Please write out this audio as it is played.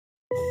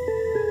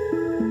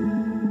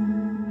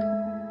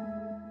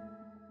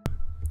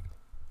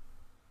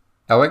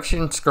Our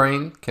action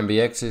screen can be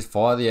accessed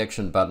via the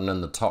action button in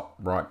the top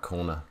right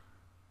corner.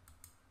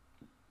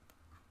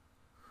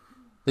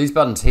 These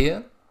buttons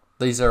here,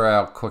 these are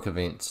our quick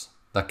events.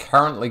 They're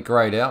currently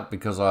grayed out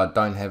because I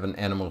don't have an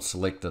animal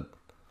selected.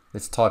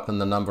 Let's type in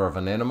the number of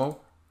an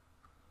animal,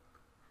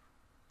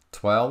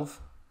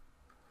 12.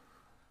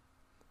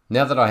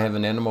 Now that I have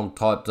an animal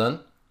typed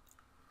in,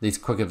 these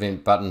quick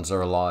event buttons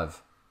are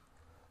alive.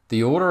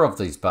 The order of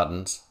these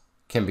buttons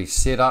can be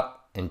set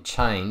up and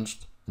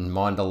changed in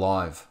MINDA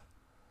Live.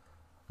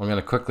 I'm going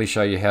to quickly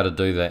show you how to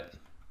do that.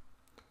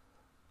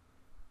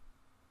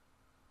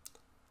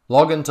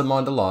 Log into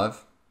MINDA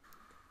Live,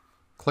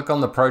 click on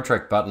the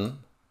Protrack button,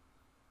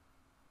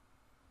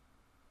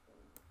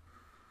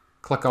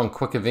 click on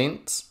Quick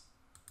Events.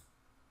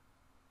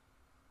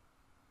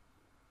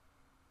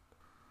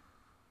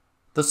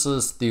 This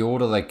is the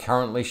order they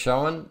currently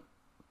show in: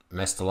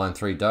 Masterloan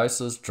 3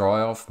 doses,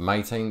 dry off,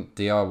 mating,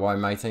 DIY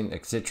mating,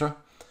 etc.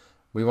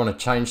 We want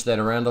to change that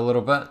around a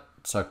little bit,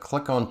 so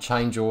click on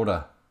Change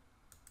Order.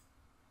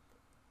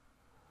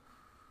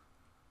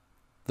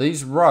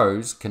 These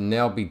rows can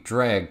now be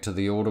dragged to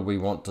the order we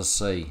want to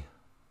see.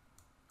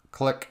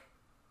 Click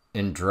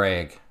and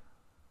drag.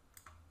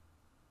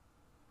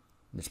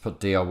 Let's put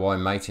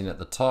DIY mating at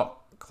the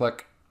top,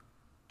 click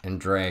and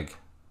drag.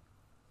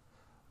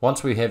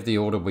 Once we have the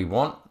order we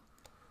want,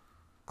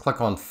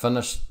 click on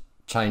Finish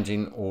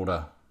Changing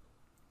Order.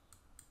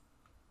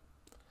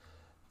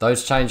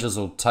 Those changes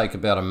will take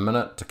about a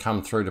minute to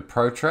come through to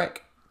Protrack.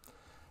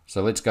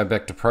 So let's go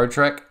back to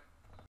Protrack.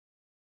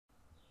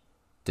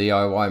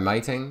 DIY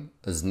mating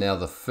is now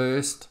the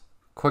first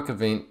quick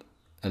event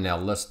in our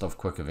list of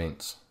quick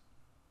events.